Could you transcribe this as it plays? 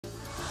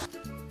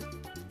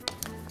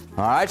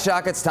All right,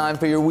 Shaka, it's time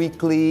for your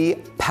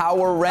weekly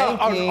power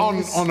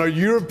rankings. On a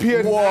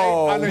European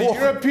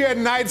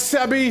European night,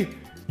 Sebby,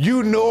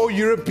 you know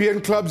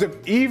European clubs,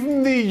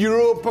 even the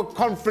Europa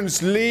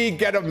Conference League,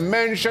 get a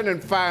mention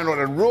and find out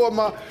that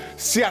Roma,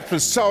 Seattle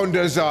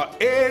Sounders are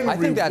in. I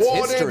think that's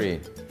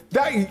history.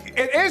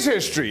 It is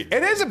history.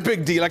 It is a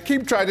big deal. I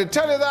keep trying to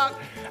tell you that.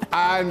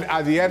 And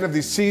at the end of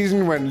the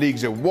season, when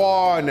leagues are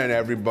won and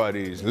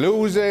everybody's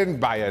losing,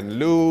 Bayern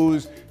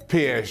lose,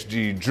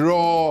 PSG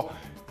draw,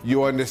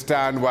 you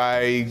understand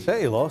why.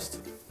 City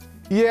lost.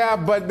 Yeah,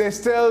 but they're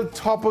still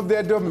top of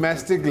their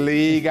domestic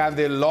league, and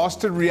they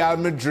lost to Real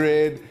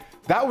Madrid.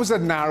 That was a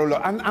narrow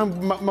loss.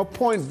 And my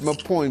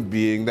point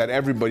being that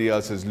everybody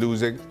else is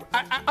losing.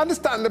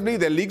 Understandably,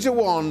 their leagues are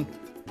won,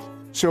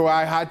 so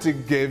I had to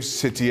give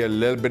City a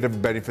little bit of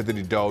benefit of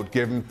the doubt,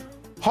 given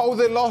how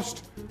they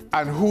lost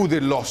and who they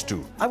lost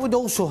to. I would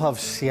also have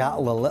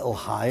Seattle a little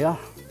higher.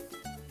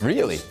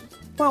 Really?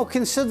 Well,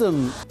 consider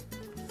the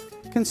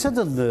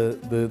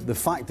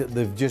fact that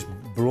they've just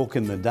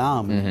broken the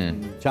dam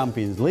in the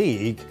Champions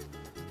League,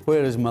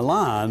 whereas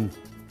Milan,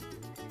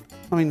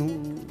 I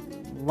mean,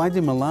 why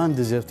do Milan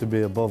deserve to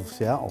be above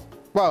Seattle?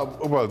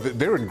 Well,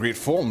 they're in great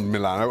form,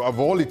 Milan. Of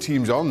all the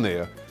teams on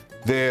there,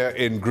 they're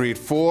in great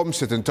form,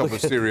 sitting top of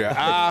Serie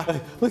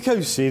A. Look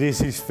how serious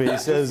his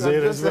face is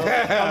there as well.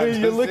 I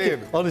mean, you're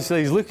looking,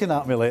 honestly, he's looking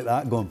at me like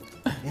that, going,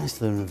 yes,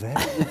 they're in very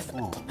good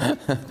form.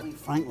 Quite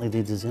frankly,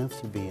 they deserve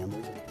to be in.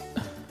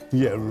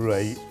 Yeah,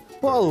 right.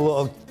 What a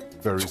lot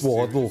of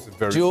twaddle.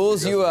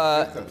 Jules,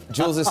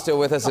 Jules is still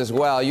with us as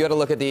well. You had a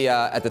look at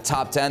the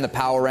top 10, the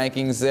power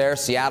rankings there.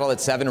 Seattle at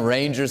 7,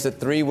 Rangers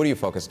at 3. What are you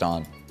focused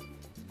on?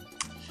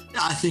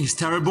 I think it's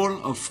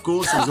terrible, of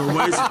course, as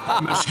always,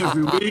 pretty much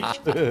every week.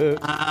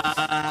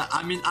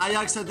 I mean,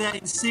 Ajax are there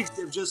in 6.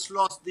 They've just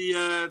lost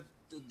the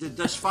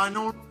Dutch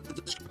final.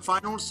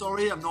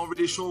 Sorry, I'm not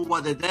really sure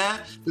why they're there.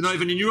 They're not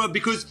even in Europe,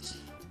 because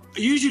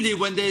usually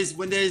when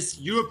there's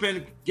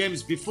European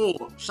games before,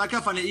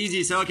 Shaka find it easy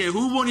to say, okay,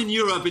 who won in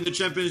Europe in the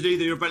Champions League,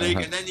 the Europa League,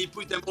 and then he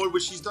put them all,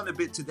 which he's done a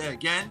bit today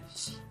again.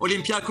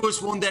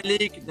 Olympiacos won their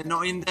league, they're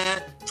not in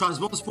there.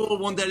 Trabzonspor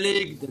won their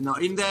league, they're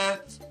not in there.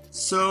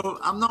 So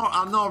I'm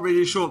not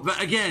really sure,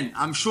 but again,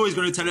 I'm sure he's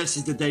going to tell us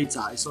it's the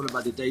data. It's all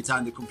about the data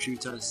and the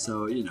computer.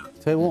 So you know.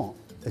 Tell you what,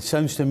 it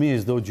sounds to me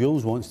as though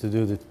Jules wants to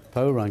do the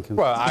power rankings.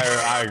 Well,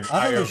 I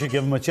think we should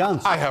give him a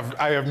chance. I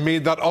have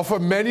made that offer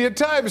many a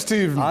time,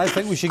 Stephen. I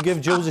think we should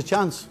give Jules a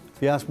chance,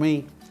 if you ask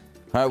me.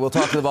 All right, we'll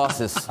talk to the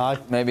bosses.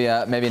 Maybe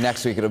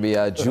next week it'll be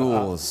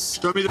Jules'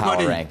 Show me the power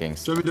money.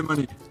 rankings. Show me the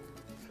money.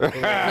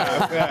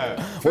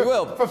 Yeah. We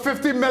will. For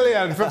 50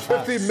 million, for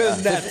 50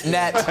 million net.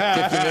 Net, 50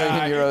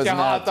 million euros Get your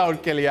heart net.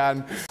 out,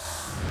 Kylian.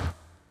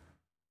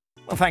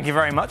 Well, thank you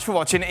very much for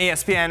watching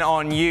ESPN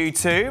on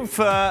YouTube.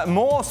 For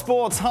more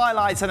sports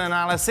highlights and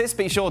analysis,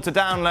 be sure to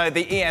download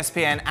the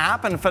ESPN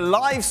app. And for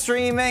live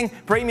streaming,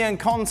 premium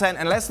content,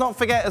 and let's not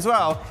forget as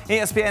well,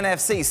 ESPN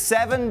FC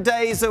 7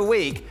 days a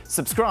week.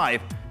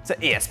 Subscribe to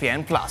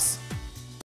ESPN+.